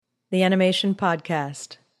The Animation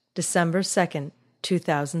Podcast, December 2nd,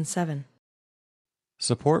 2007.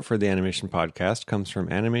 Support for the Animation Podcast comes from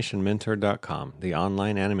AnimationMentor.com, the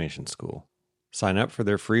online animation school. Sign up for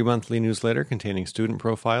their free monthly newsletter containing student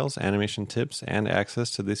profiles, animation tips, and access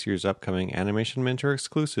to this year's upcoming Animation Mentor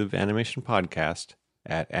exclusive animation podcast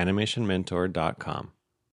at AnimationMentor.com.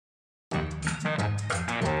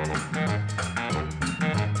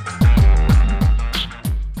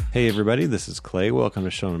 Hey everybody, this is Clay. Welcome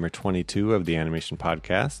to show number 22 of the Animation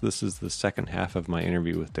Podcast. This is the second half of my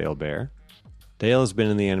interview with Dale Baer. Dale has been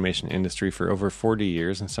in the animation industry for over 40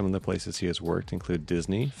 years, and some of the places he has worked include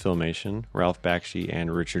Disney, Filmation, Ralph Bakshi,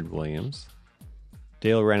 and Richard Williams.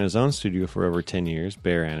 Dale ran his own studio for over 10 years,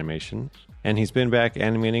 Baer Animation, and he's been back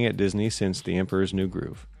animating at Disney since The Emperor's New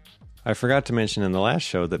Groove. I forgot to mention in the last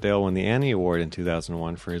show that Dale won the Annie Award in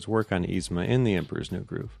 2001 for his work on Yzma in The Emperor's New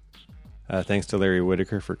Groove. Thanks to Larry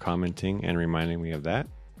Whitaker for commenting and reminding me of that.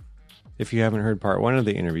 If you haven't heard part 1 of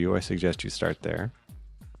the interview, I suggest you start there.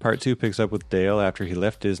 Part 2 picks up with Dale after he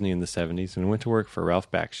left Disney in the 70s and went to work for Ralph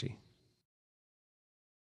Bakshi.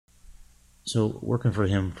 So working for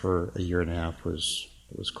him for a year and a half was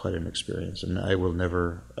quite an experience, and I would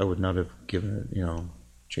not have given it,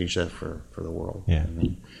 changed that for the world. Yeah. I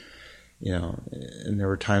mean, and there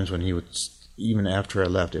were times when he would, even after I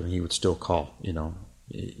left him, he would still call,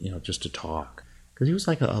 just to talk. Because he was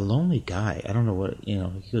like a lonely guy. I don't know what,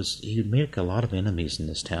 he'd make a lot of enemies in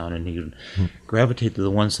this town, and he would gravitate to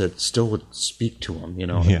the ones that still would speak to him,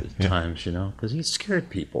 at times, because he scared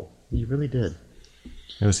people. He really did.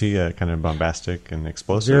 Was he kind of bombastic and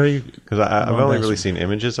explosive? Because I've only really seen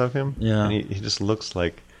images of him. Yeah. And he just looks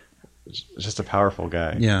like just a powerful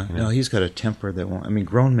guy. Yeah. No, he's got a temper that won't. I mean,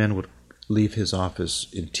 grown men would leave his office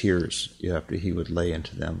in tears after he would lay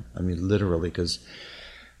into them. I mean, literally, because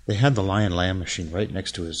they had the Lion Lamb machine right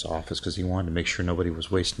next to his office because he wanted to make sure nobody was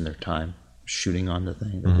wasting their time shooting on the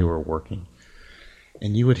thing that they were working.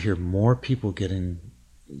 And you would hear more people getting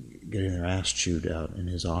their ass chewed out in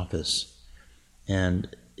his office.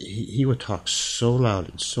 And he would talk so loud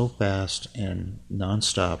and so fast and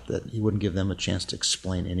nonstop that he wouldn't give them a chance to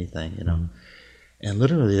explain anything, And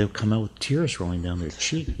literally they would come out with tears rolling down their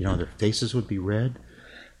cheek. Their faces would be red.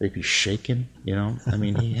 They'd be shaking, I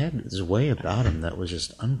mean, he had this way about him that was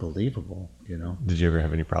just unbelievable, Did you ever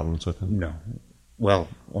have any problems with him? No. Well,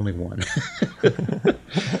 only one.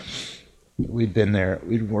 We'd been there.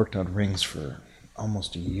 We'd worked on Rings for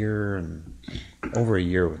almost a year and over a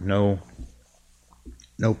year with no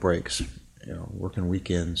breaks, working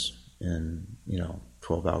weekends and,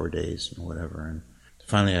 12-hour days and whatever. And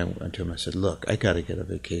finally I went to him, I said, look, I got to get a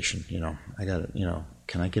vacation,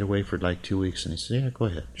 can I get away for like 2 weeks? And he said, yeah, go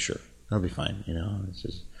ahead. Sure. That'll be fine, So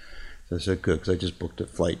I said, good, because I just booked a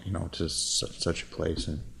flight, to such a place.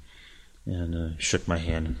 And shook my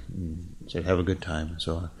hand and said, have a good time.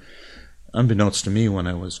 So unbeknownst to me, when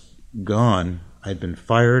I was gone, I'd been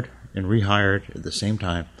fired and rehired at the same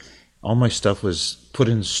time. All my stuff was put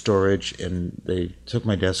in storage, and they took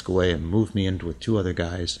my desk away and moved me into with 2 other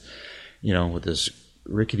guys, with this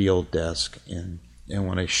rickety old desk. And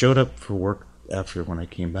when I showed up for work after when I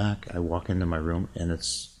came back, I walk into my room, and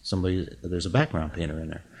there's a background painter in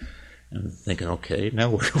there. And I'm thinking, okay, now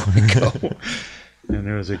where do I go? And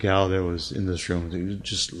there was a gal that was in this room who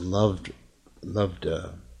just loved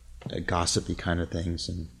gossipy kind of things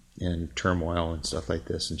and turmoil and stuff like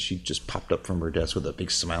this. And she just popped up from her desk with a big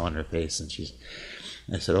smile on her face. And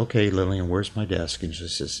I said, okay, Lillian, where's my desk? And she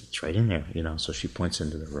says, it's right in there, So she points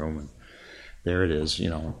into the room, and there it is,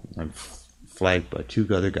 I'm flagged by 2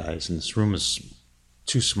 other guys, and this room is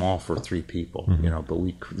too small for 3 people, but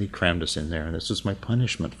we crammed us in there. And this was my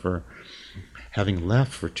punishment for having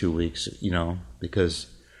left for 2 weeks, because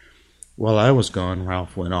while I was gone,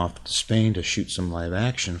 Ralph went off to Spain to shoot some live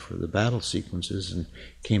action for the battle sequences, and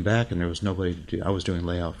came back, and there was nobody to do. I was doing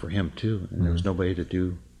layout for him too, and there was nobody to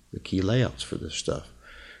do the key layouts for this stuff.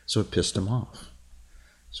 So it pissed him off.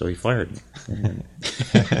 So he fired me.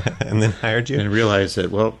 And then hired you? And realized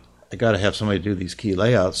that, well, I got to have somebody do these key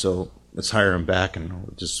layouts, so let's hire him back, and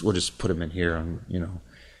we'll just put him in here, and And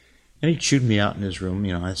he chewed me out in his room.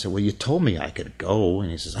 I said, well, you told me I could go, and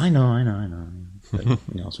he says, I know. But,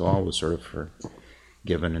 so all was sort of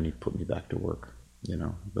forgiven, and he put me back to work.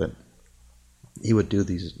 But he would have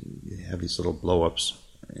these little blow-ups,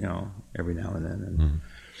 every now and then, and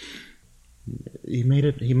he made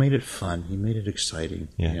it fun. He made it exciting.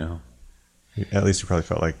 Yeah. At least you probably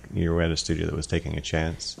felt like you were at a studio that was taking a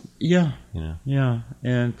chance. Yeah. Yeah.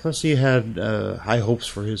 And plus he had high hopes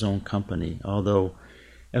for his own company. Although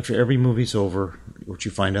after every movie's over, which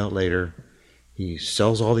you find out later, he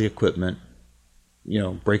sells all the equipment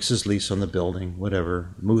breaks his lease on the building,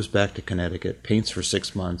 whatever, moves back to Connecticut, paints for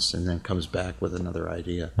 6 months, and then comes back with another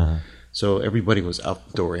idea. Uh-huh. So everybody was out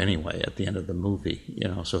the door anyway at the end of the movie,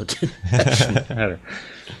 so it didn't actually matter.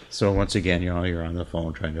 So once again, you're on the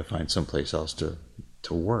phone trying to find someplace else to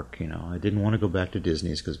work. I didn't want to go back to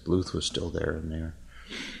Disney's because Bluth was still there and there.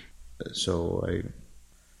 So I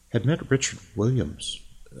had met Richard Williams,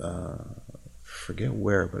 forget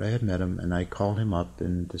where, but I had met him, and I called him up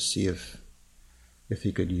and to see if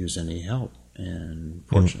he could use any help. And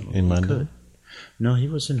fortunately, in he London? could. No, he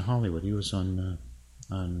was in Hollywood. He was on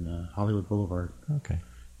Hollywood Boulevard. Okay.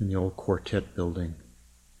 In the old Quartet building.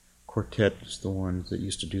 Quartet is the ones that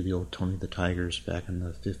used to do the old Tony the Tigers back in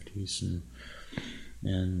the 50s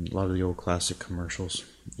and a lot of the old classic commercials.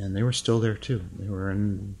 And they were still there too. They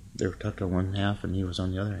were tucked on one half and he was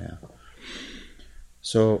on the other half.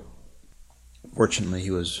 So fortunately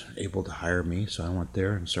he was able to hire me, so I went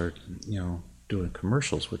there and started, doing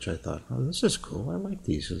commercials, which I thought, oh, this is cool. I like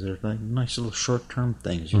these because they're like nice little short-term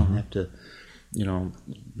things. You don't have to,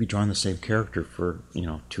 be drawing the same character for,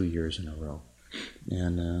 2 years in a row.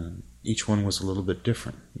 And each one was a little bit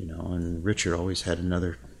different, and Richard always had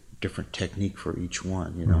another different technique for each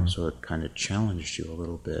one, so it kind of challenged you a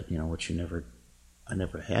little bit, which I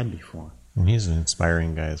never had before. And he's an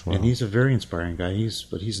inspiring guy as well. And he's a very inspiring guy.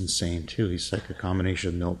 But he's insane too. He's like a combination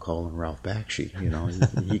of Milt Kahl and Ralph Bakshi.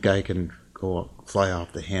 He guy can fly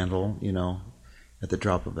off the handle, at the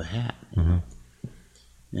drop of a hat. Mm-hmm.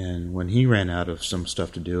 And when he ran out of some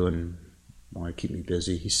stuff to do and wanted to keep me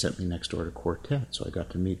busy, he sent me next door to Quartet. So I got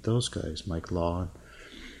to meet those guys, Mike Law,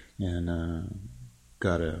 and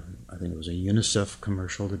got I think it was a UNICEF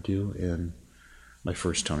commercial to do, and my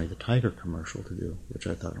first Tony the Tiger commercial to do, which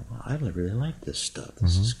I thought, wow, I really like this stuff.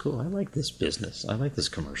 This is cool. I like this business. I like this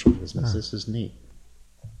commercial business. This is neat.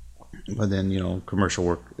 But then, commercial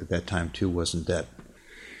work at that time too there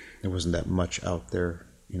wasn't that much out there,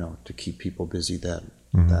 to keep people busy that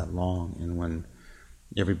long. And when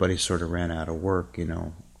everybody sort of ran out of work,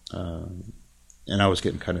 and I was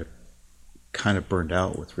getting kind of burned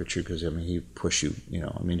out with Richard because he pushed you.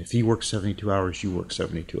 If he worked 72 hours, you worked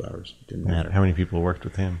 72 hours. It didn't matter. How many people worked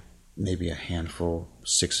with him? Maybe a handful,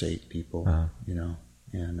 6, 8 people.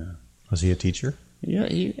 And was he a teacher? Yeah,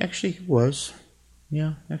 he was.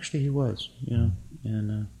 Yeah, actually he was.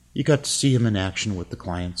 And you got to see him in action with the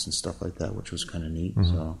clients and stuff like that, which was kind of neat.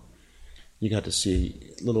 Mm-hmm. So you got to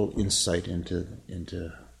see a little insight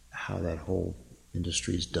into how that whole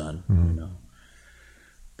industry is done.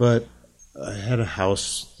 But I had a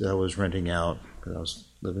house that I was renting out because I was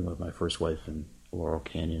living with my first wife in Laurel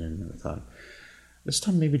Canyon, and I thought, it's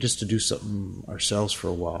time maybe just to do something ourselves for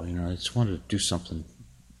a while. I just wanted to do something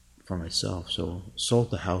for myself. So sold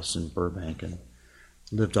the house in Burbank and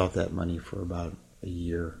lived off that money for about a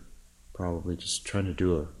year, probably just trying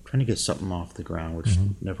to get something off the ground, which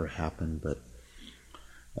never happened. But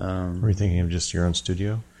were you thinking of just your own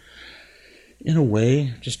studio? In a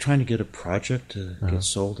way, just trying to get a project to get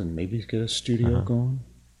sold and maybe get a studio going.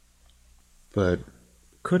 But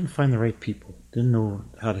couldn't find the right people. Didn't know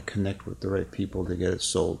how to connect with the right people to get it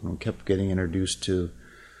sold. And kept getting introduced to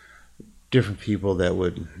different people that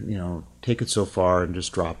would, take it so far and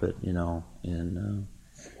just drop it, And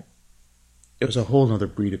it was a whole other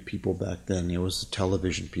breed of people back then. It was the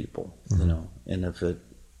television people, And if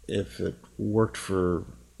it worked for,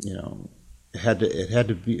 it had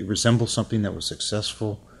to resemble something that was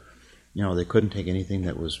successful. They couldn't take anything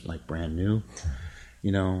that was like brand new,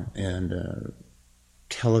 and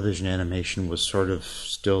television animation was sort of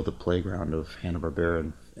still the playground of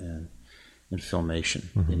Hanna-Barbera and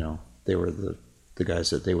Filmation. They were the guys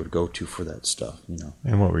that they would go to for that stuff.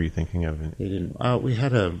 And what were you thinking of? They didn't. We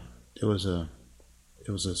had it was a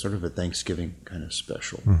sort of a Thanksgiving kind of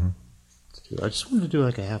special. I just wanted to do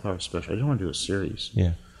like a half-hour special. I didn't want to do a series.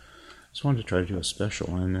 Yeah. I just wanted to try to do a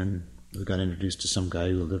special, and then we got introduced to some guy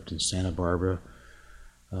who lived in Santa Barbara,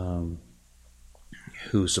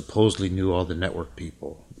 who supposedly knew all the network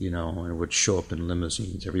people, and would show up in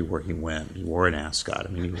limousines everywhere he went. He wore an ascot.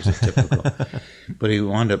 He was a typical, but he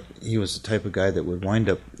was the type of guy that would wind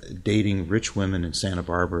up dating rich women in Santa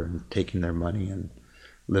Barbara and taking their money and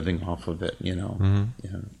living off of it,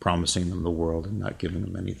 promising them the world and not giving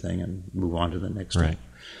them anything and move on to the next one.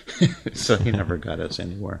 So he never got us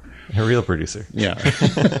anywhere. A real producer. Yeah.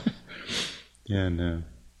 And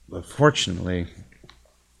but fortunately,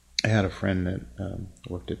 I had a friend that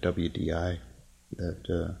worked at WDI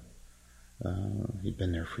that he'd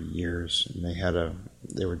been there for years, and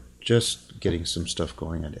they were just getting some stuff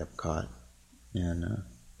going at Epcot and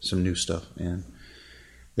some new stuff, and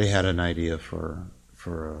they had an idea for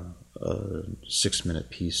a 6-minute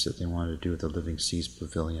piece that they wanted to do at the Living Seas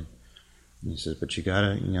Pavilion. And he says, but you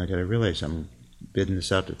gotta realize I'm bidding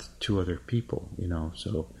this out to 2 other people,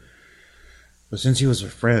 so. But since he was a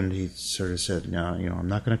friend, he sort of said, no, I'm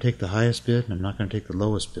not going to take the highest bid, and I'm not going to take the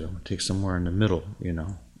lowest bid. I'm going to take somewhere in the middle,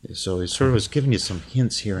 So he sort of was giving you some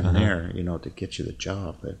hints here and there, to get you the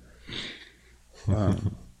job. But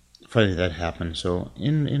finally that happened. So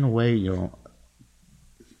in a way,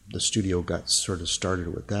 the studio got sort of started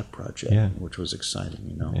with that project, which was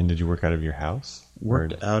exciting, And did you work out of your house?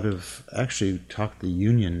 Actually talked the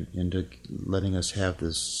union into letting us have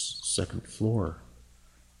this second floor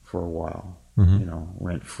for a while,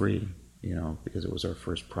 rent free, because it was our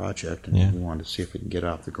first project, and we wanted to see if we can get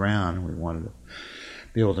off the ground, and we wanted to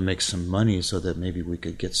be able to make some money so that maybe we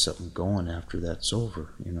could get something going after that's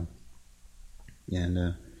over,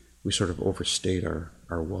 And we sort of overstayed our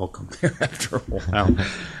welcome there after a while.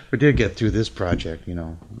 We did get through this project,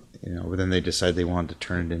 but then they decided they wanted to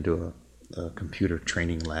turn it into a computer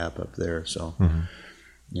training lab up there. So,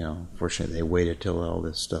 fortunately, they waited till all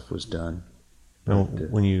this stuff was done. Now,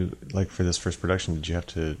 when you, for this first production, did you have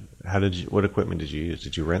to, what equipment did you use?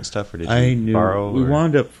 Did you rent stuff, or did you borrow? We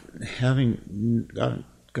wound up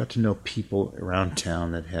got to know people around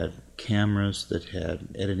town that had cameras, that had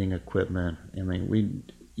editing equipment. I mean, when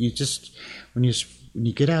you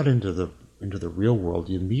get out into the real world,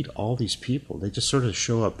 you meet all these people. They just sort of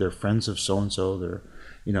show up. They're friends of so and so. They're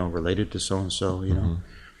related to so and so.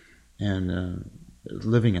 And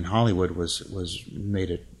living in Hollywood was made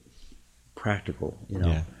it practical.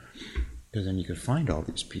 Because then you could find all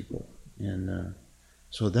these people, and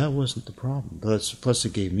so that wasn't the problem. Plus,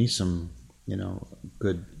 it gave me some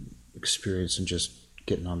good experience in just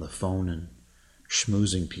getting on the phone and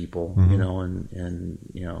schmoozing people, and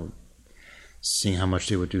seeing how much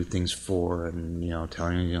they would do things for, and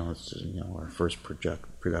telling it's our first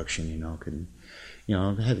production,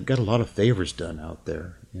 got a lot of favors done out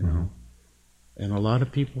there, and a lot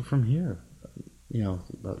of people from here,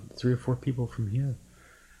 about 3 or 4 people from here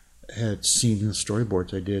had seen the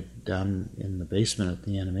storyboards I did down in the basement at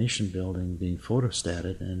the animation building being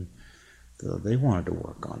photostated, and they wanted to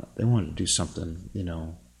work on it. They wanted to do something,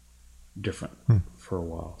 different for a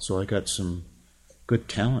while. So I got some good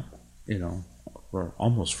talent, or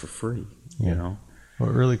almost for free, Well,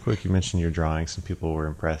 really quick, you mentioned your drawings and people were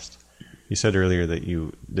impressed. You said earlier that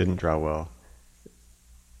you didn't draw well.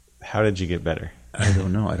 How did you get better? I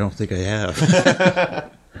don't know. I don't think I have.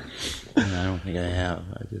 I don't think I have.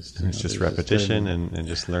 It's just repetition and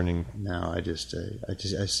just learning. No, I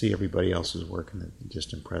see everybody else's work, and it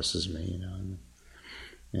just impresses me,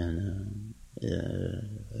 I'm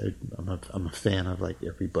a fan of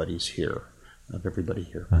everybody here,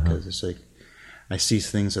 because it's like I see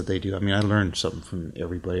things that they do. I mean, I learned something from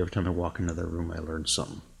everybody. Every time I walk into their room, I learn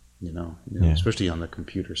something. Especially on the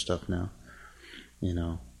computer stuff now.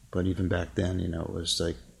 But even back then, it was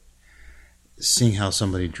like seeing how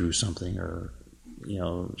somebody drew something, or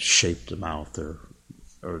shaped a mouth,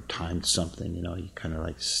 or timed something. You kind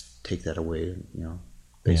of take that away, and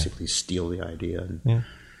basically steal the idea. And,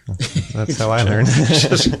 that's how I learned.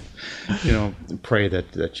 Just pray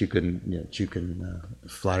that you can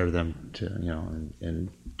flatter them to and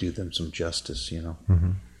do them some justice.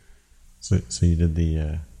 So you did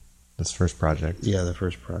this first project. Yeah, the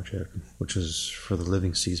first project, which was for the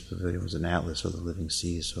Living Seas Pavilion. It was an atlas of the living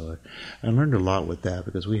seas. So I learned a lot with that,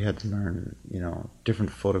 because we had to learn,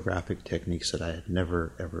 different photographic techniques that I had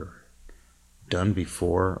never, ever done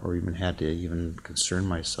before, or even had to even concern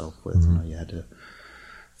myself with. You had to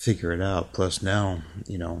figure it out. Plus now,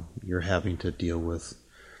 you're having to deal with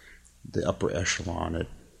the upper echelon at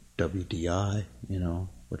WDI,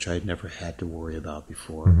 which I had never had to worry about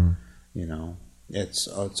before. It's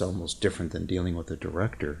almost different than dealing with the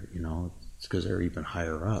director, it's because they're even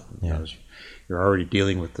higher up. You're already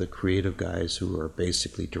dealing with the creative guys who are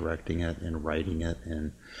basically directing it and writing it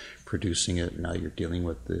and producing it. Now you're dealing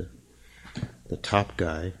with the top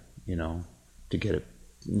guy, to get it,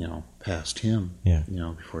 past him,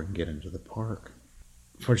 before he can get into the park.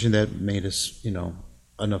 Fortunately, that made us,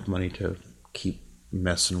 enough money to keep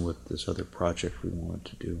messing with this other project we wanted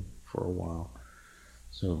to do for a while.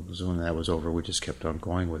 So when that was over, we just kept on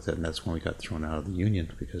going with it, and that's when we got thrown out of the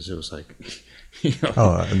union, because it was like,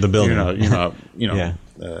 the building, you're not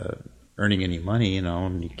earning any money,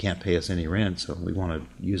 and you can't pay us any rent, so we want to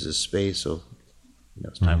use this space, so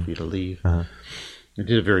it's time for you to leave. They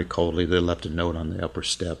did it very coldly. They left a note on the upper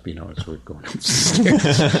step, as we're going up the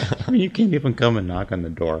stairs. I mean, you can't even come and knock on the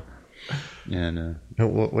door. And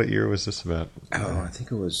what year was this about? I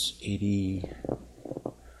think it was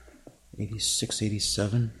 86,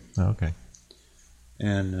 87. Oh, okay.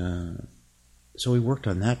 And so we worked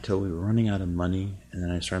on that till we were running out of money, and then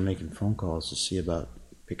I started making phone calls to see about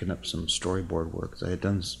picking up some storyboard work. 'Cause I had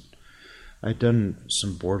done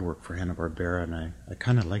some board work for Hanna-Barbera, and I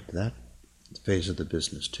kind of liked that phase of the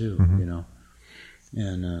business too, you know.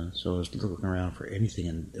 And so I was looking around for anything,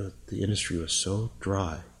 and the industry was so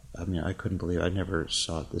dry. I mean, I couldn't believe it. I never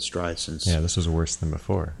saw it this dry since. Yeah, this was worse than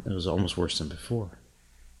before. It was almost worse than before.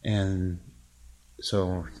 And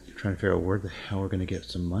so trying to figure out where the hell we're going to get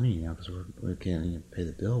some money now, because we can't even pay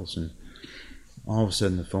the bills. And all of a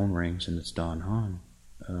sudden the phone rings, and it's Don Hahn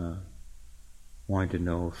wanting to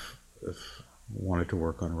know if I wanted to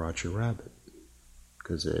work on Roger Rabbit,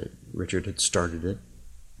 because Richard had started it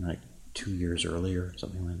like 2 years earlier,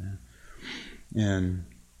 something like that, and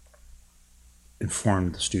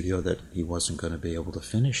informed the studio that he wasn't going to be able to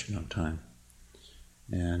finish it on time.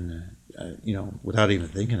 And you know, without even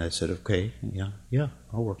thinking, I said, "Okay, yeah,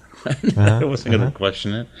 I'll work." I wasn't going to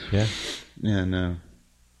question it. Yeah. And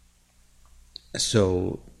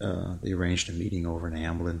so they arranged a meeting over in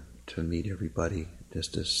Amblin to meet everybody,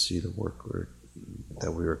 just to see the work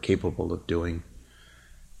that we were capable of doing.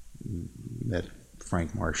 Met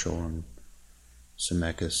Frank Marshall and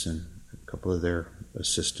Zemeckis and a couple of their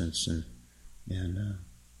assistants, and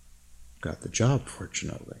got the job,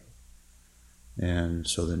 fortunately. And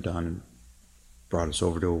so then Don brought us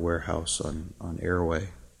over to a warehouse on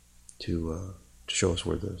Airway to show us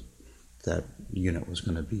where that unit was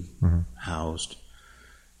going to be housed.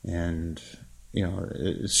 And you know,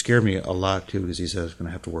 it scared me a lot too, because he said I was going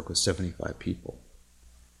to have to work with 75 people,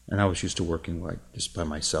 and I was used to working like just by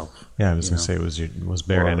myself. Yeah, I was going to say, was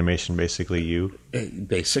Bear Animation basically you?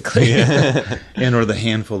 Basically, and or the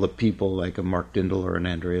handful of people like a Mark Dindal or an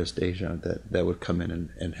Andreas Deja that would come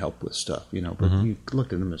in and help with stuff, you know. But you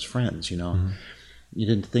looked at them as friends, you know. You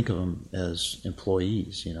didn't think of them as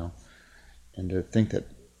employees, you know. And to think that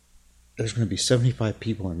there's going to be 75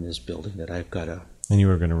 people in this building that I've got to... And you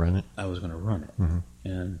were going to run it? I was going to run it.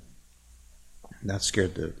 And that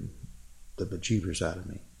scared the bejeebers out of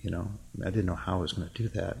me, you know. I didn't know how I was going to do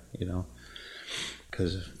that, you know.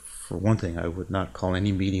 Because, for one thing, I would not call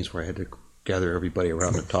any meetings where I had to gather everybody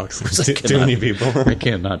around and talk to them. Too many people. I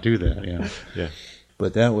cannot do that, you know. Yeah.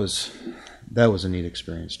 But that was a neat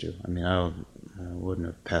experience, too. I mean, I wouldn't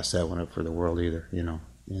have passed that one up for the world either, you know.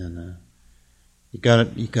 And you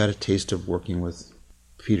got a taste of working with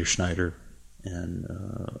Peter Schneider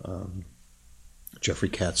and Jeffrey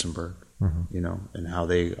Katzenberg, you know, and how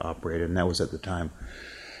they operated. And that was at the time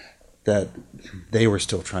that they were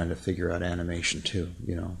still trying to figure out animation too.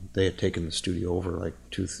 You know, they had taken the studio over like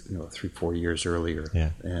 3-4 years earlier,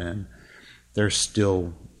 and they're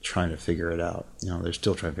still trying to figure it out. You know, they're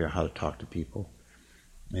still trying to figure out how to talk to people.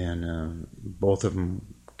 And both of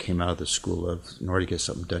them came out of the school of, in order to get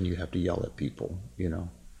something done, you have to yell at people, you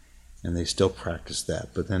know. And they still practice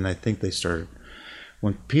that. But then I think they started,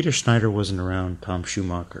 when Peter Schneider wasn't around, Jeffrey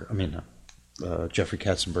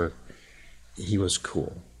Katzenberg, he was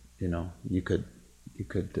cool. You know, you could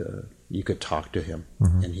talk to him,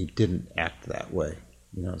 and he didn't act that way.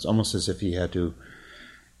 You know, it's almost as if he had to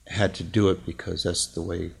do it because that's the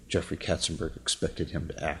way Jeffrey Katzenberg expected him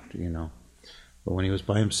to act. You know, but when he was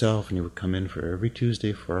by himself and he would come in for every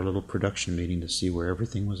Tuesday for our little production meeting to see where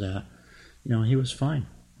everything was at, you know, he was fine.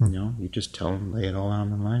 You know, you just tell him, lay it all out on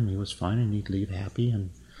the line. He was fine, and he'd leave happy, and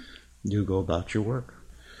you go about your work.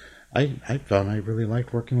 I found I really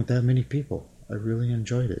liked working with that many people. I really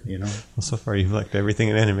enjoyed it, you know. Well, so far you've liked everything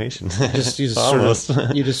in animation.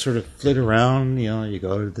 you just sort of flit around, you know. You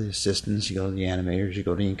go to the assistants, you go to the animators, you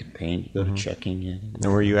go to ink and paint, you go to checking. And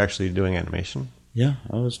were you actually doing animation? Yeah,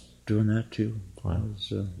 I was doing that too. Wow. I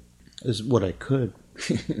was, is what I could,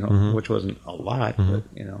 you know, which wasn't a lot, but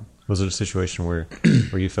you know. Was it a situation where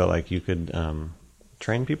you felt like you could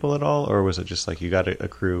train people at all, or was it just like you got a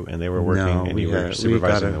crew and they were working and you were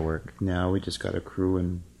supervising the work? No, we just got a crew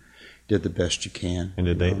and did the best you can.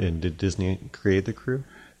 And did Disney create the crew?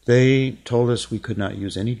 They told us we could not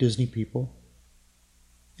use any Disney people,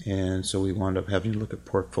 and so we wound up having to look at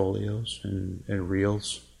portfolios and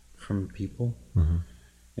reels from people,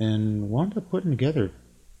 and wound up putting together a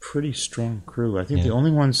pretty strong crew. I think the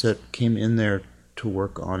only ones that came in there to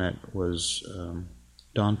work on it was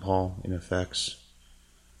Don Paul in effects,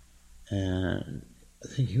 and I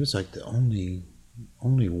think he was like the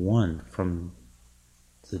only one from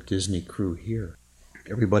the Disney crew here.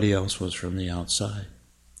 Everybody else was from the outside,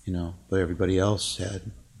 you know, but everybody else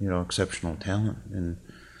had, you know, exceptional talent, and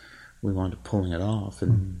we wound up pulling it off.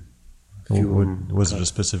 And was it a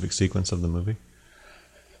specific sequence of the movie?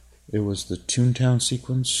 It was the Toontown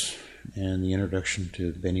sequence and the introduction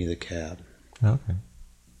to Benny the Cab. Okay.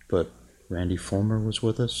 But Randy Fulmer was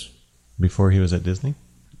with us. Before he was at Disney?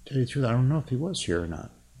 To tell you the truth, I don't know if he was here or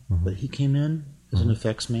not. But he came in as an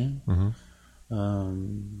effects man.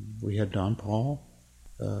 We had Don Paul.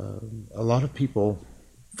 A lot of people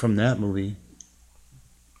from that movie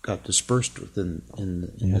got dispersed within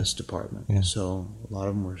in this department. Yeah. So a lot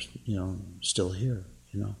of them were, still here.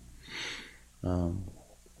 It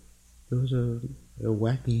was a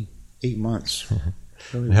wacky 8 months.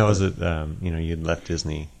 Really. And how was it? You'd left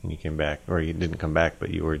Disney and you came back, or you didn't come back, but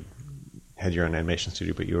you had your own animation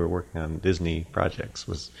studio, but you were working on Disney projects.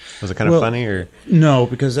 Was it kind of funny, or no?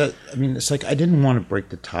 Because it's like I didn't want to break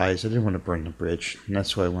the ties. I didn't want to burn the bridge, and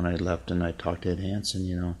that's why when I left and I talked to Ed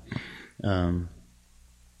Hansen,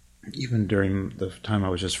 even during the time I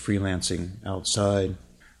was just freelancing outside,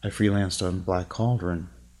 I freelanced on Black Cauldron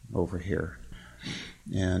over here,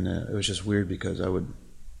 and it was just weird because I would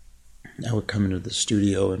come into the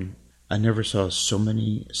studio and I never saw so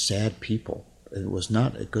many sad people. It was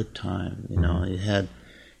not a good time, You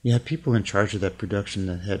had people in charge of that production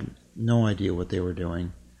that had no idea what they were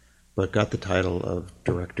doing, but got the title of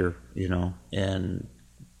director, and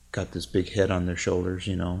got this big head on their shoulders,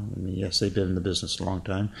 yes, they've been in the business a long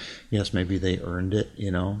time. Yes, maybe they earned it,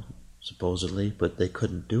 supposedly, but they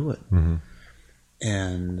couldn't do it.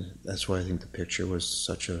 And that's why I think the picture was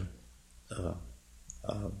such a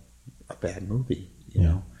bad movie,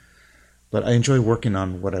 know. But I enjoy working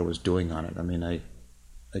on what I was doing on it. I mean, I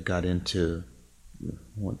got into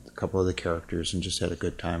a couple of the characters and just had a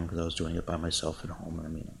good time because I was doing it by myself at home.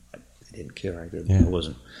 And I didn't care. I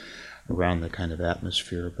wasn't around the kind of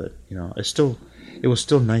atmosphere. But it was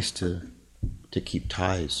still nice to keep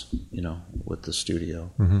ties, with the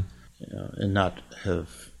studio, and not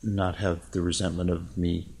have the resentment of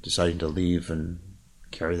me deciding to leave and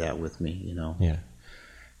carry that with me, Yeah.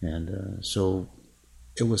 And so.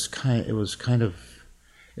 It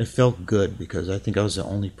felt good because I think I was the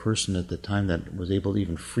only person at the time that was able to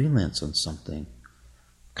even freelance on something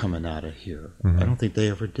coming out of here. I don't think they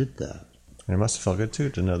ever did that. And it must have felt good too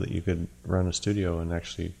to know that you could run a studio and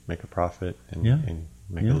actually make a profit and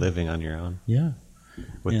make a living on your own. Yeah.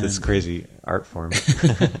 With this crazy art form.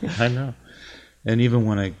 I know. And even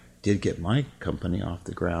when I did get my company off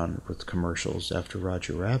the ground with commercials after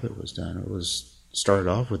Roger Rabbit was done, it was started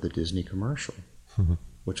off with a Disney commercial.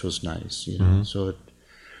 Which was nice, So,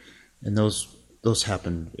 and those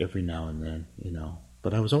happen every now and then,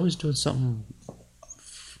 But I was always doing something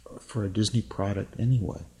for a Disney product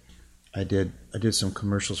anyway. I did some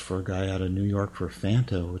commercials for a guy out of New York for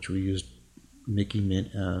Fanta, which we used Mickey,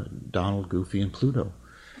 Donald, Goofy, and Pluto.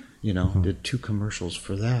 Did 2 commercials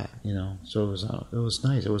for that. So it was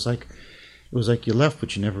nice. It was like you left,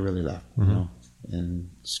 but you never really left. And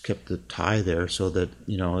just kept the tie there so that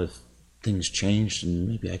if things changed and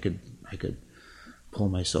maybe I could pull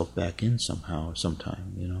myself back in sometime,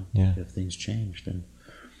 if things changed. And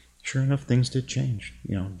sure enough, things did change.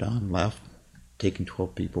 Don left, taking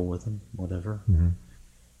 12 people with him, whatever,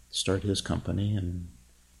 started his company. And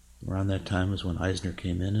around that time was when Eisner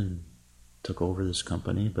came in and took over this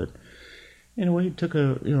company. But in a way, he took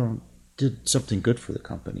did something good for the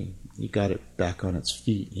company. He got it back on its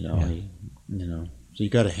feet, so you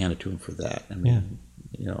got to hand it to him for that. I mean,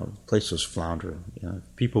 the place was floundering.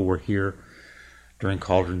 If people were here during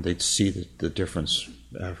Cauldron, they'd see the difference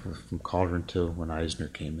from Cauldron to when Eisner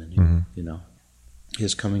came in.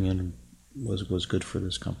 His coming in was good for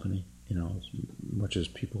this company. As much as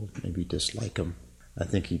people maybe dislike him, I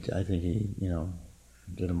think he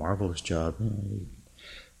did a marvelous job. He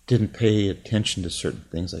didn't pay attention to certain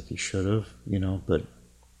things like he should have. But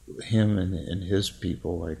him and his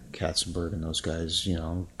people like Katzenberg and those guys,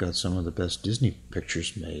 got some of the best Disney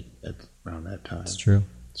pictures made around that time. That's true.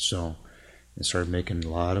 So they started making a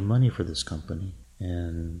lot of money for this company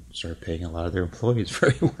and started paying a lot of their employees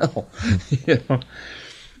very well. But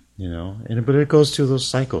it goes through those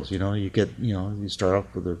cycles. You get, you start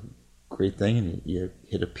off with a great thing and you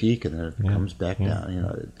hit a peak and then it comes back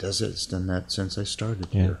down. It's done that since I started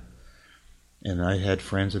here. And I had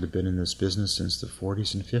friends that have been in this business since the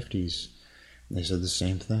 40s and 50s. And they said the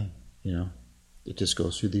same thing, It just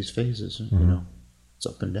goes through these phases, It's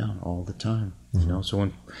up and down all the time,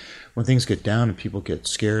 So when things get down and people get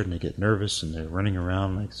scared and they get nervous and they're running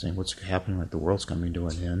around like saying what's happening, like the world's coming to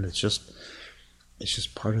an end, it's just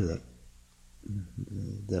part of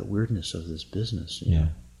that weirdness of this business,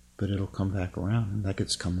 But it'll come back around, and like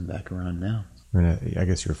it's coming back around now. I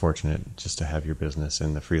guess you're fortunate just to have your business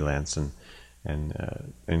in the freelance and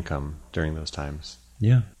income during those times.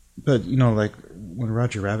 Yeah. But, like when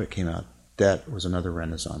Roger Rabbit came out, that was another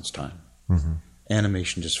Renaissance time.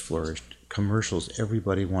 animation just flourished. Commercials,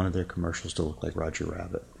 everybody wanted their commercials to look like Roger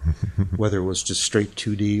Rabbit, whether it was just straight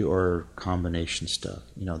 2D or combination stuff.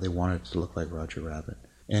 They wanted it to look like Roger Rabbit.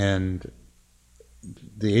 And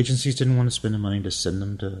the agencies didn't want to spend the money to send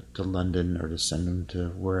them to London or to send them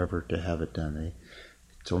to wherever to have it done. They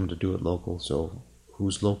told them to do it local. So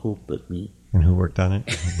who's local but me? And who worked on it?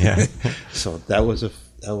 Yeah. So that was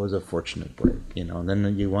a fortunate break, And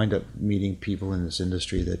then you wind up meeting people in this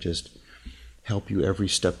industry that just help you every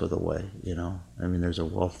step of the way, I mean, there's a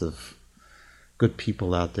wealth of good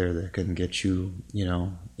people out there that can get you,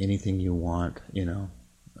 anything you want,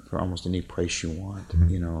 for almost any price you want,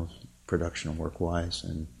 production and work-wise.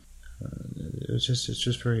 And it's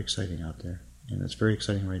just very exciting out there. And it's very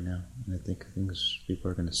exciting right now. And I think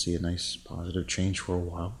people are going to see a nice positive change for a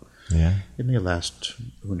while. Yeah. It may last,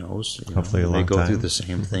 who knows? Hopefully a long time. They may go through the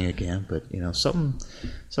same thing again, but,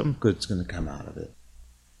 something good's going to come out of it.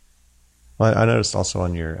 Well, I noticed also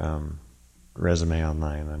on your resume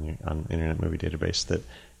online, on Internet Movie Database, that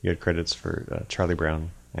you had credits for Charlie Brown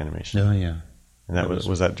animation. Oh, yeah. And that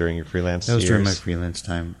was that during your freelance That was years? during my freelance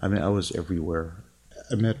time. I mean, I was everywhere.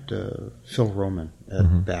 I met Phil Roman at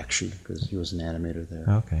Bakshi because he was an animator there.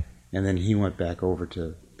 Okay. And then he went back over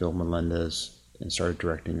to Bill Melendez and started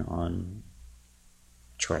directing on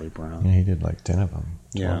Charlie Brown. Yeah, he did like 10 of them.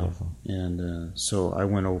 12 of them. And so I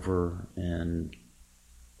went over and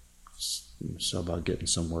saw about getting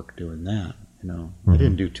some work doing that. I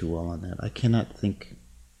didn't do too well on that. I cannot think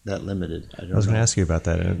that limited. I was going to ask you about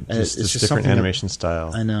that. It's just different animation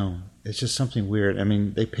style. I know. It's just something weird. I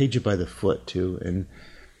mean, they paid you by the foot too, and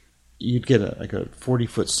you'd get a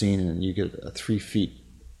 40-foot scene, and you get a 3 feet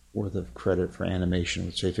worth of credit for animation.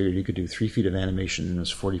 Which I figured you could do 3 feet of animation in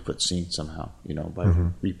this 40-foot scene somehow, by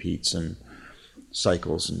repeats and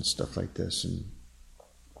cycles and stuff like this,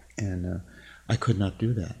 and I could not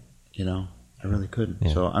do that. I really couldn't.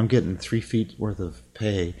 Yeah. So I'm getting 3 feet worth of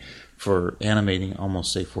pay for animating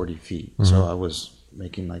almost, say, 40 feet. So I was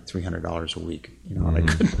making like $300 a week. And I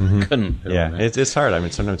couldn't. Yeah, it's hard. I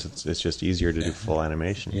mean, sometimes it's just easier to do full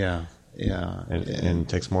animation. Yeah. And it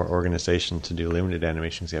takes more organization to do limited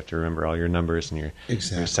animations. You have to remember all your numbers and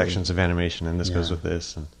your sections of animation, and this goes with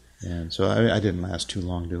this. And so I didn't last too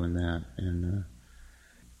long doing that.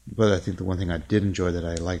 But I think the one thing I did enjoy that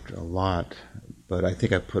I liked a lot, but I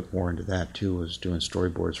think I put more into that too, was doing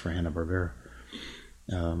storyboards for Hanna-Barbera.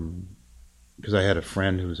 Because I had a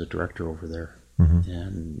friend who was a director over there,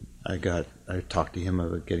 and I talked to him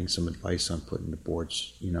about getting some advice on putting the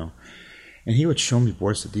boards, and he would show me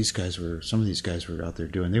boards that some of these guys were out there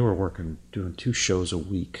doing. They were doing 2 shows a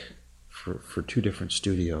week for 2 different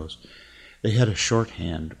studios. They had a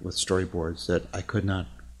shorthand with storyboards that I could not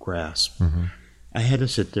grasp. I had to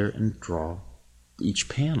sit there and draw each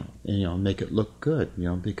panel and, make it look good,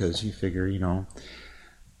 because you figure,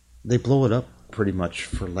 they blow it up pretty much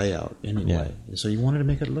for layout anyway. Yeah. So you wanted to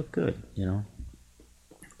make it look good,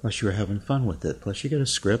 Plus you were having fun with it. Plus you get a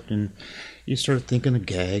script and you start thinking of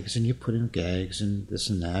gags and you put in gags and this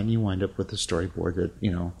and that, and you wind up with a storyboard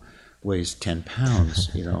that, weighs 10 pounds,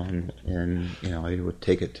 and I would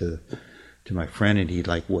take it to my friend, and he'd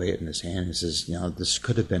weigh it in his hand and says, this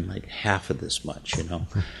could have been like half of this much,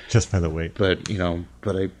 just by the weight. But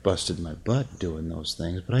I busted my butt doing those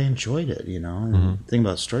things, but I enjoyed it, And the thing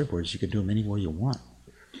about storyboards, you can do them anywhere you want.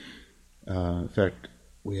 In fact,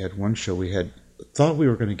 we had one show thought we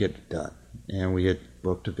were going to get it done, and we had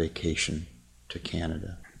booked a vacation to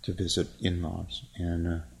Canada to visit in-laws,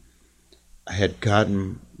 and I had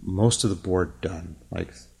gotten most of the board done,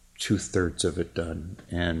 like 2/3 of it done,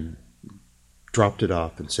 and dropped it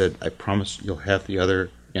off and said, I promise you'll have the other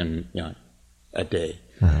in a day.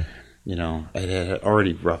 I had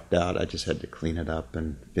already roughed out. I just had to clean it up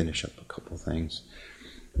and finish up a couple things.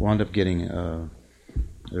 Wound up getting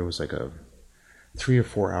there was like a 3 or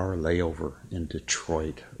 4 hour layover in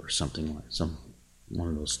Detroit or something like one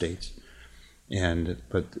of those states.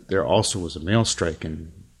 But there also was a mail strike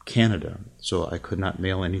in Canada, so I could not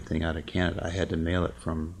mail anything out of Canada. I had to mail it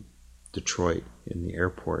from Detroit in the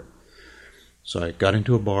airport. So I got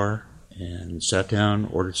into a bar and sat down,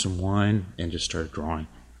 ordered some wine, and just started drawing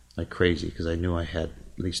like crazy because I knew I had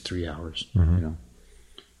at least 3 hours,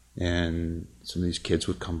 And some of these kids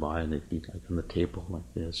would come by and they'd be like on the table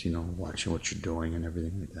like this, watching what you're doing and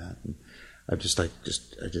everything like that. And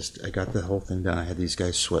I got the whole thing done. I had these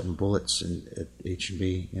guys sweating bullets at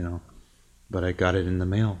H&B, but I got it in the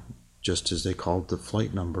mail just as they called the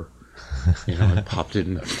flight number. I popped it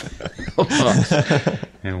in the mailbox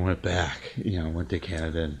and went back. Went to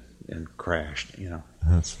Canada and crashed.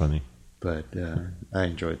 That's funny. But I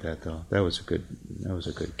enjoyed that though. That was a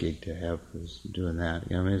good gig to have. Was doing that.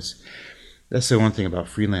 That's the one thing about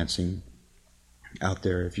freelancing out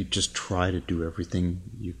there. If you just try to do everything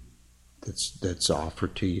that's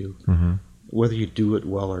offered to you, whether you do it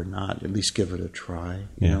well or not, at least give it a try.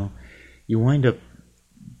 You know, you wind up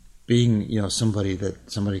being, somebody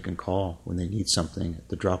that somebody can call when they need something at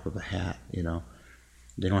the drop of a hat.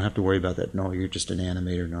 They don't have to worry about that. No, you're just an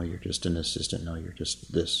animator. No, you're just an assistant. No, you're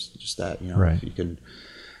just this, just that. Right. If you can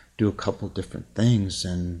do a couple different things,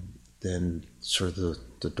 and then sort of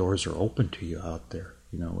the doors are open to you out there.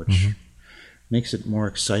 Which makes it more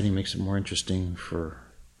exciting, makes it more interesting for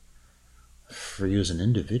you as an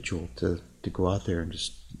individual to go out there and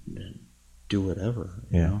just do whatever.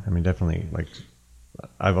 I mean, definitely. Like,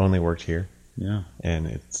 I've only worked here. Yeah. And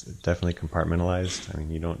it's definitely compartmentalized. I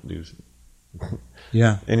mean, you don't do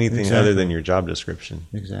anything other than your job description.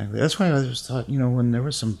 Exactly. That's why I just thought, when there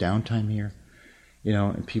was some downtime here,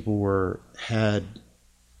 and people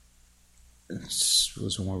this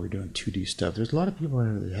was when we were doing 2D stuff. There's a lot of people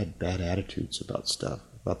that had bad attitudes about stuff,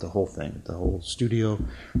 about the whole thing, the whole studio,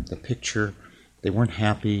 the picture. They weren't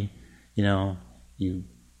happy. You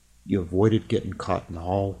avoided getting caught in the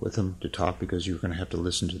hall with them to talk because you were going to have to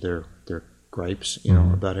listen to their gripes,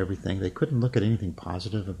 about everything. They couldn't look at anything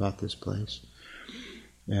positive about this place.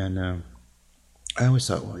 And I always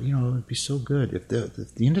thought, well, it would be so good if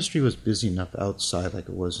the industry was busy enough outside like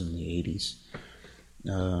it was in the 80s.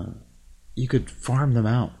 You could farm them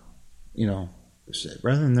out,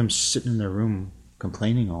 rather than them sitting in their room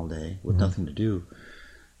complaining all day with nothing to do.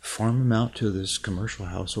 Farm them out to this commercial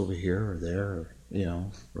house over here or there,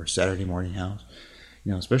 or Saturday morning house.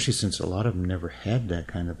 Especially since a lot of them never had that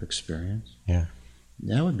kind of experience. Yeah.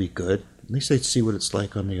 That would be good. At least they'd see what it's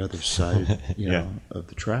like on the other side, of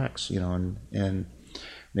the tracks, and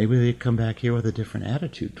maybe they'd come back here with a different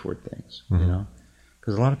attitude toward things,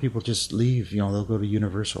 Because a lot of people just leave, they'll go to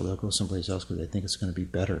Universal, they'll go someplace else because they think it's going to be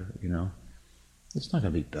better, It's not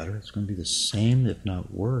going to be better. It's going to be the same, if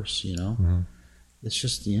not worse, It's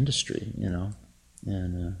just the industry,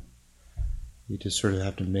 and you just sort of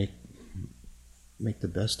have to make the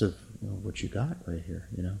best of what you got right here,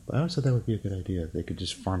 But I always thought that would be a good idea. They could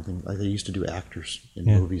just farm things like they used to do actors in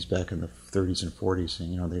movies back in the 30s and 40s,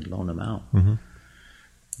 and they'd loan them out, and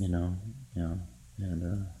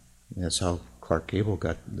that's how Clark Gable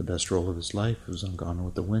got the best role of his life. It was on Gone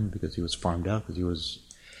with the Wind because he was farmed out because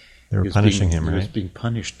they were punishing him, right? He was being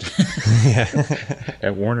punished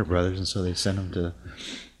at Warner Brothers, and so they sent him to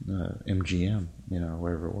MGM,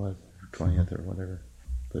 wherever it was, 20th or whatever.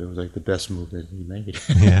 But it was like the best move that he made.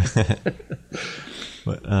 Yeah.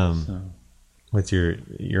 But with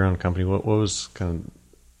your own company, what was kind of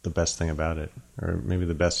the best thing about it, or maybe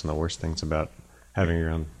the best and the worst things about having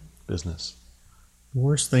your own business?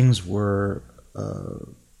 Worst things were,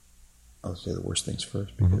 I'll say the worst things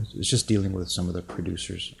first, because it's just dealing with some of the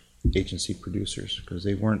producers, agency producers, because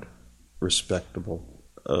they weren't respectable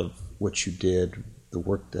of what you did, the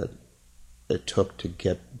work that it took to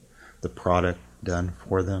get the product done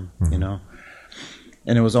for them,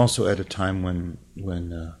 And it was also at a time when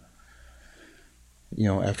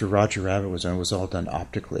after Roger Rabbit was done, it was all done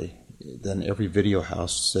optically. Then every video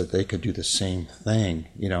house said they could do the same thing,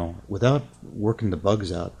 without working the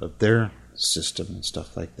bugs out of their system and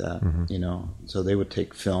stuff like that, So they would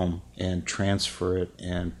take film and transfer it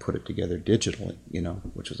and put it together digitally,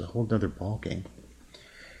 which was a whole other ball game.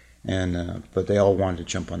 And but they all wanted to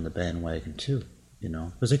jump on the bandwagon too,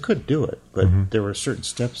 because they could do it, but there were certain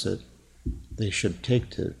steps that they should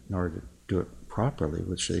take in order to do it properly,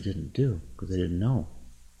 which they didn't do because they didn't know.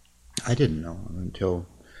 I didn't know until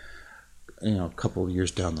a couple of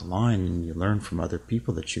years down the line, and you learn from other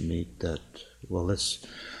people that you meet that, well, let's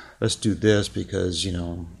do this because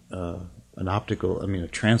a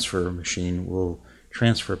transfer machine will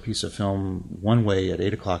transfer a piece of film one way at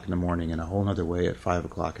 8 o'clock in the morning and a whole other way at 5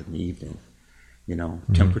 o'clock in the evening.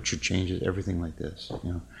 Temperature changes, everything like this.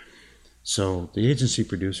 So the agency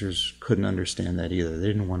producers couldn't understand that either. They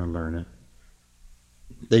didn't want to learn it.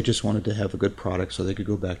 They just wanted to have a good product so they could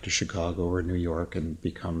go back to Chicago or New York and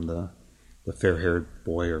become the fair-haired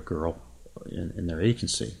boy or girl in their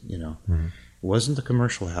agency. It wasn't the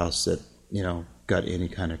commercial house that got any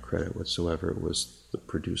kind of credit whatsoever. It was the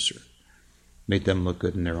producer. Made them look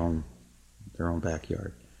good in their own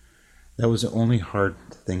backyard. That was the only hard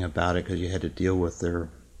thing about it, because you had to deal with their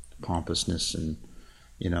pompousness and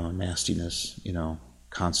nastiness,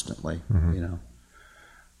 constantly. The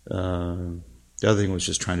other thing was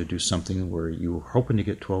just trying to do something where you were hoping to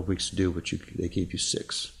get 12 weeks to do, but they gave you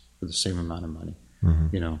 6 for the same amount of money.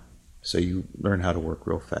 So you learn how to work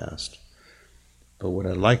real fast. But what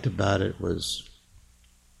I liked about it was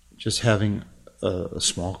just having a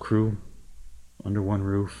small crew under one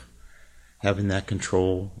roof, having that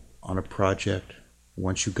control on a project.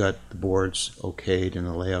 Once you got the boards okayed and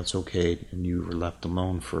the layouts okayed, and you were left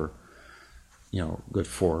alone for, good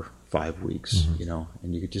 4 or 5 weeks,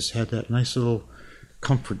 and you just had that nice little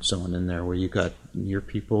comfort zone in there where you got your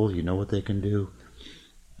people, you know what they can do.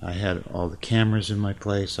 I had all the cameras in my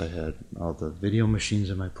place. I had all the video machines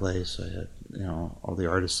in my place. I had, all the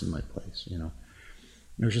artists in my place, There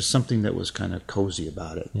was just something that was kind of cozy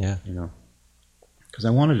about it, because I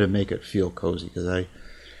wanted to make it feel cozy, because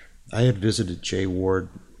I had visited Jay Ward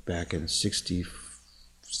back in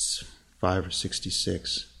 65 or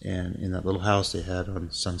 66, and in that little house they had on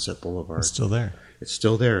Sunset Boulevard. It's still there. It's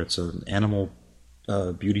still there. It's an animal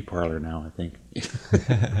beauty parlor now, I think.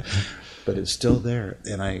 But it's still there.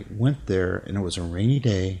 And I went there, and it was a rainy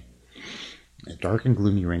day, a dark and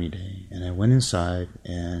gloomy rainy day. And I went inside,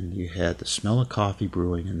 and you had the smell of coffee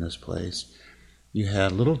brewing in this place. You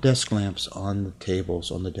had little desk lamps on the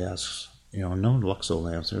tables, on the desks. No Luxo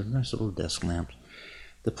lamps. They were nice little desk lamps.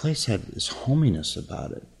 The place had this hominess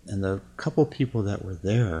about it. And the couple people that were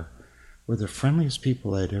there were the friendliest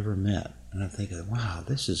people I'd ever met. And I'm thinking, wow,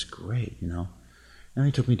 this is great, And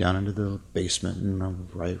they took me down into the basement, and I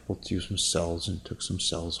was able to use some cells, and took some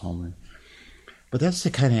cells home. But that's the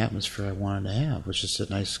kind of atmosphere I wanted to have, which is a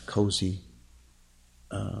nice, cozy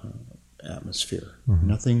atmosphere. Mm-hmm.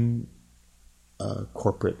 Nothing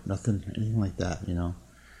corporate, nothing, anything like that,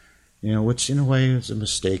 which in a way is a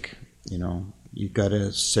mistake. You got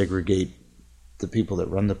to segregate the people that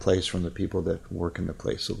run the place from the people that work in the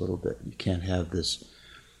place a little bit. You can't have this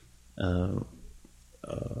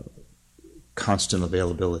constant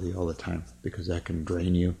availability all the time, because that can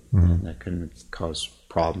drain you, and that can cause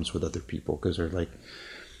problems with other people, because they're like,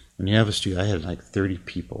 when you have a studio, I had like 30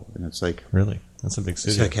 people, and it's like, really, that's a big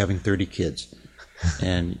studio. It's like having 30 kids,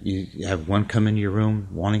 and you have one come into your room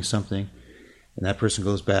wanting something, and that person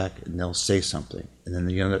goes back and they'll say something, and then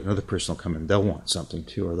another person will come in, they'll want something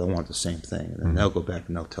too, or they'll want the same thing, and then they'll go back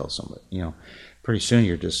and they'll tell somebody. Pretty soon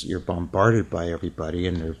you're bombarded by everybody,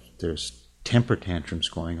 and there's temper tantrums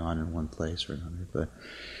going on in one place or another. But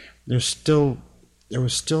there was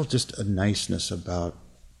still just a niceness about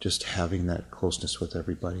just having that closeness with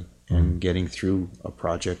everybody, and getting through a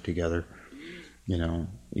project together,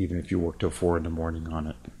 even if you work till 4 a.m. on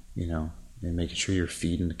it, and making sure you're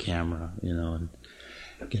feeding the camera, and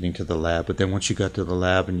getting to the lab. But then once you got to the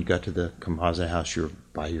lab and you got to the composite house, you're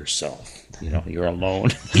by yourself. You're alone.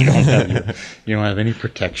 You don't have any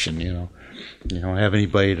protection. You don't have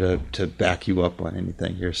anybody to back you up on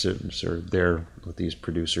anything. You're sort of there with these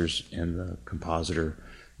producers and the compositor,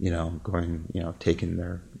 going, taking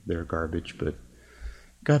their garbage. But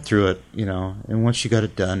got through it, and once you got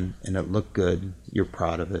it done and it looked good, you're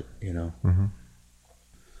proud of it,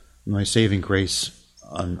 My saving grace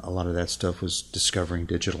on a lot of that stuff was discovering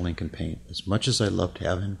digital ink and paint. As much as I loved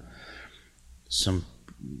having some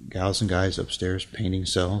gals and guys upstairs painting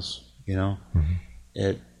cells,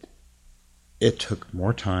 it took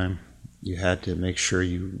more time. You had to make sure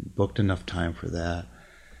you booked enough time for that.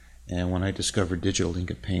 And when I discovered digital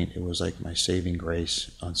ink and paint, it was like my saving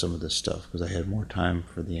grace on some of this stuff, because I had more time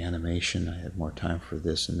for the animation. I had more time for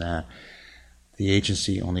this and that. The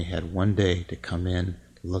agency only had one day to come in,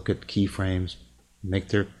 look at keyframes, make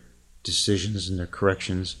their decisions and their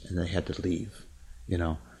corrections, and they had to leave,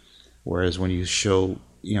 Whereas when you show,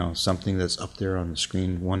 something that's up there on the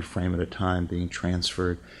screen, one frame at a time being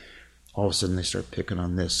transferred, all of a sudden they start picking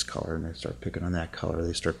on this color, and they start picking on that color,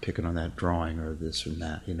 they start picking on that drawing or this or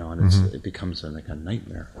that, and it becomes like a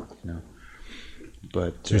nightmare,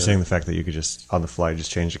 But so you're saying the fact that you could just on the fly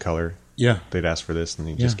just change the color? Yeah, they'd ask for this, and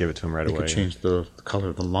you just give it to them right away. They could change the color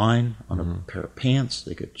of the line on a pair of pants.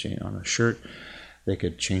 They could change on a shirt. They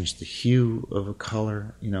could change the hue of a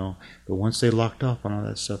color, But once they locked off on all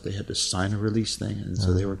that stuff, they had to sign a release thing, and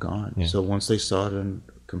so they were gone. Yeah. So once they saw it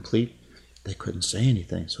complete, they couldn't say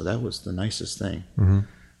anything. So that was the nicest thing. When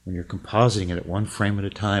you're compositing it at one frame at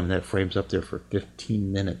a time, and that frame's up there for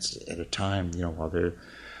 15 minutes at a time, while they're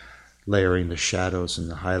layering the shadows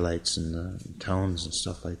and the highlights and the tones and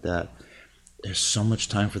stuff like that. There's so much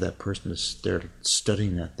time for that person to start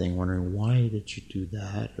studying that thing, wondering, why did you do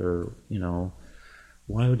that? Or,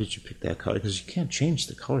 why did you pick that color? Because you can't change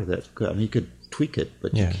the color that good. I mean, you could tweak it,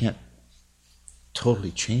 but you can't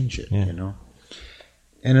totally change it,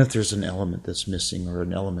 And if there's an element that's missing, or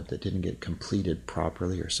an element that didn't get completed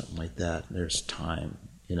properly or something like that, there's time,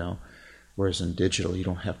 Whereas in digital, you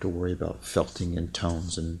don't have to worry about felting in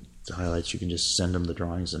tones and the highlights. You can just send them the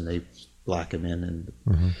drawings, and they black them in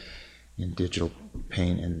digital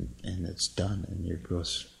paint, and it's done. And it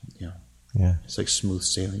goes, it's like smooth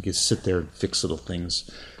sailing. You can sit there and fix little things,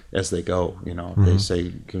 as they go. You know, they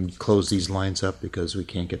say, can you close these lines up because we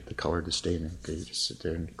can't get the color to stay in it. They just sit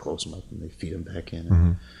there and close them up and they feed them back in.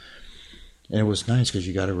 And it was nice because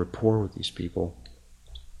you got a rapport with these people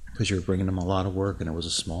because you were bringing them a lot of work, and it was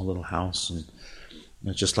a small little house, and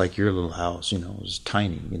it's just like your little house, you know, it was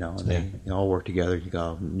tiny, you know, and they all worked together. You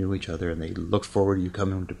all knew each other, and they looked forward to you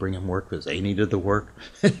coming to bring them work because they needed the work,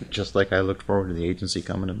 just like I looked forward to the agency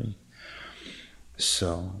coming to me.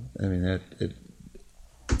 So, I mean,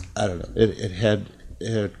 I don't know. It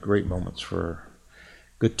had great moments for a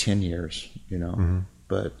good 10 years, you know,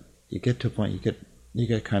 but you get to a point, you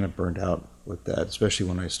get kind of burned out with that, especially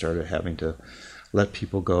when I started having to let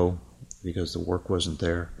people go because the work wasn't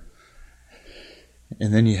there.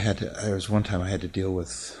 And then there was one time I had to deal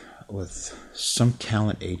with some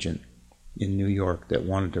talent agent in New York that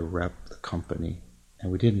wanted to rep the company,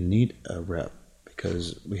 and we didn't need a rep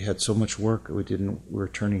because we had so much work. We were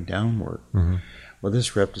turning down work. Well,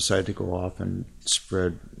 this rep decided to go off and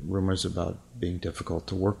spread rumors about being difficult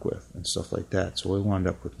to work with and stuff like that. So we wound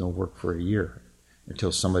up with no work for a year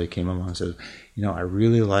until somebody came along and said, you know, I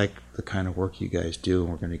really like the kind of work you guys do,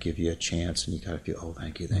 and we're going to give you a chance. And you kind of feel, oh,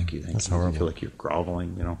 thank you. That's horrible. You feel like you're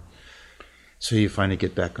groveling, you know. So you finally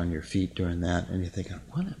get back on your feet doing that, and you're thinking,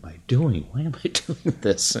 what am I doing? Why am I doing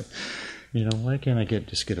this? You know, why can't I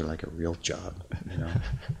just get like a real job, you know?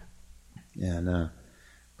 And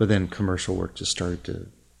but then commercial work just started to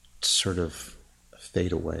sort of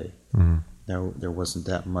fade away. There wasn't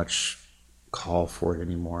that much call for it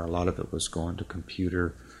anymore. A lot of it was going to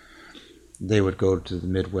computer. They would go to the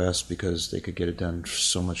Midwest because they could get it done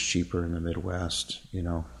so much cheaper in the Midwest, you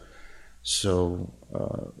know. So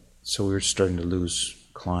we were starting to lose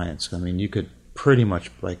clients. I mean, you could pretty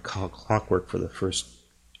much, like clockwork for the first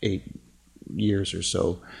 8 years or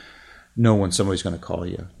so, know when somebody's going to call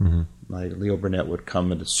you. Like Leo Burnett would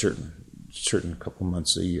come at a certain couple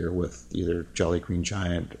months a year with either Jolly Green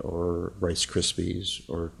Giant or Rice Krispies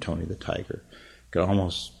or Tony the Tiger. Could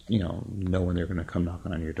almost, you know when they're going to come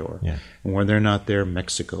knocking on your door. Yeah. And when they're not there,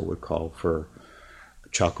 Mexico would call for a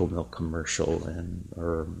Choco Milk commercial,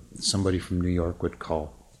 or somebody from New York would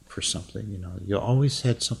call for something. You know, you always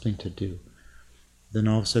had something to do. Then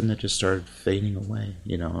all of a sudden, it just started fading away.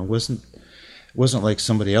 You know, it wasn't like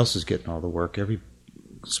somebody else is getting all the work. Every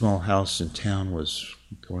small house in town was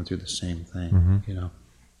going through the same thing. You know.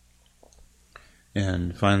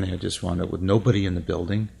 And finally, I just wound up with nobody in the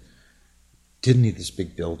building. Didn't need this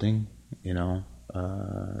big building, you know.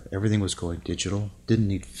 Everything was going digital. Didn't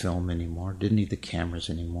need film anymore. Didn't need the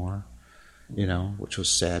cameras anymore, you know, which was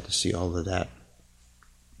sad to see all of that,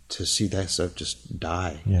 to see that stuff just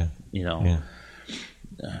die, you know.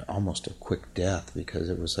 Almost a quick death, because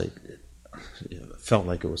it was like, it felt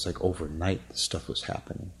like it was like overnight the stuff was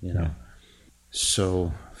happening, you know.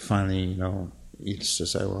 So finally, you know, it's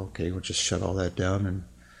just like, well, okay, we'll just shut all that down and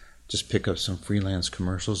just pick up some freelance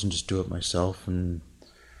commercials and just do it myself. And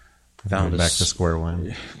found back to square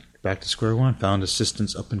one. Back to square one. Found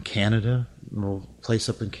assistants up in Canada, a little place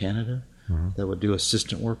up in Canada that would do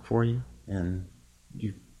assistant work for you, and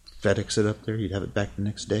you FedEx it up there. You'd have it back the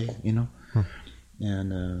next day, you know.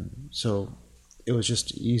 And so it was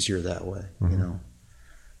just easier that way, you know.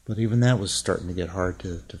 But even that was starting to get hard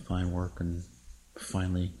to find work, and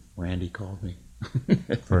finally Randy called me.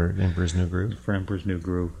 For Emperor's New Groove? For Emperor's New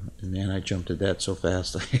Groove. And man, I jumped at that so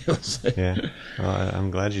fast. Yeah. Well, I'm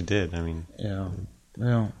glad you did. I mean... Yeah.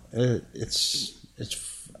 Well,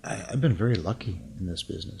 I've been very lucky in this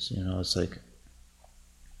business. You know, it's like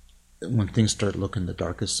when things start looking the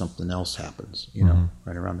darkest, something else happens, you know,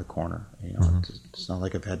 right around the corner. You know, it's not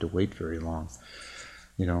like I've had to wait very long.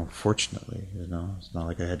 You know, fortunately, you know, it's not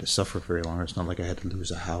like I had to suffer very long. It's not like I had to lose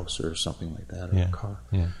a house or something like that, or a car.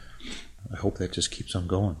 Yeah. I hope that just keeps on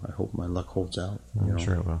going. I hope my luck holds out. I'm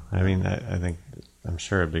sure it will. I mean, I'm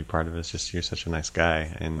sure a big part of it is just you're such a nice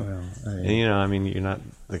guy, and you know, I mean, you're not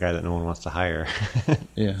the guy that no one wants to hire.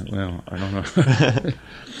 Yeah, well, I don't know,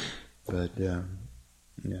 but yeah,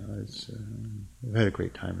 I've had a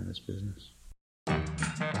great time in this business.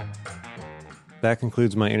 That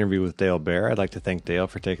concludes my interview with Dale Bair. I'd like to thank Dale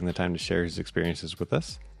for taking the time to share his experiences with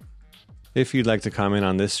us. If you'd like to comment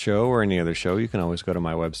on this show or any other show, you can always go to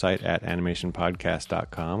my website at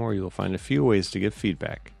animationpodcast.com, where you'll find a few ways to give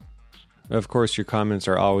feedback. Of course, your comments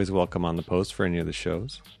are always welcome on the post for any of the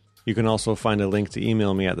shows. You can also find a link to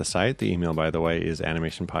email me at the site. The email, by the way, is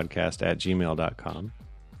animationpodcast@gmail.com.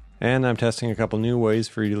 And I'm testing a couple new ways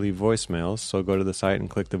for you to leave voicemails, so go to the site and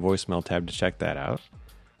click the voicemail tab to check that out.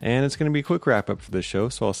 And it's going to be a quick wrap-up for the show,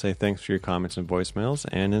 so I'll say thanks for your comments and voicemails,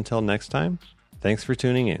 and until next time, thanks for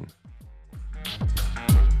tuning in.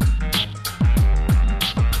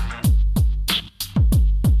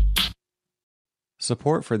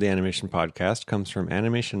 Support for the Animation Podcast comes from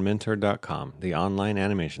AnimationMentor.com, the online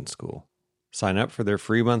animation school. Sign up for their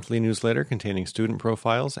free monthly newsletter containing student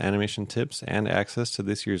profiles, animation tips, and access to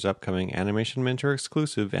this year's upcoming Animation Mentor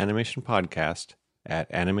exclusive animation podcast at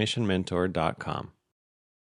AnimationMentor.com.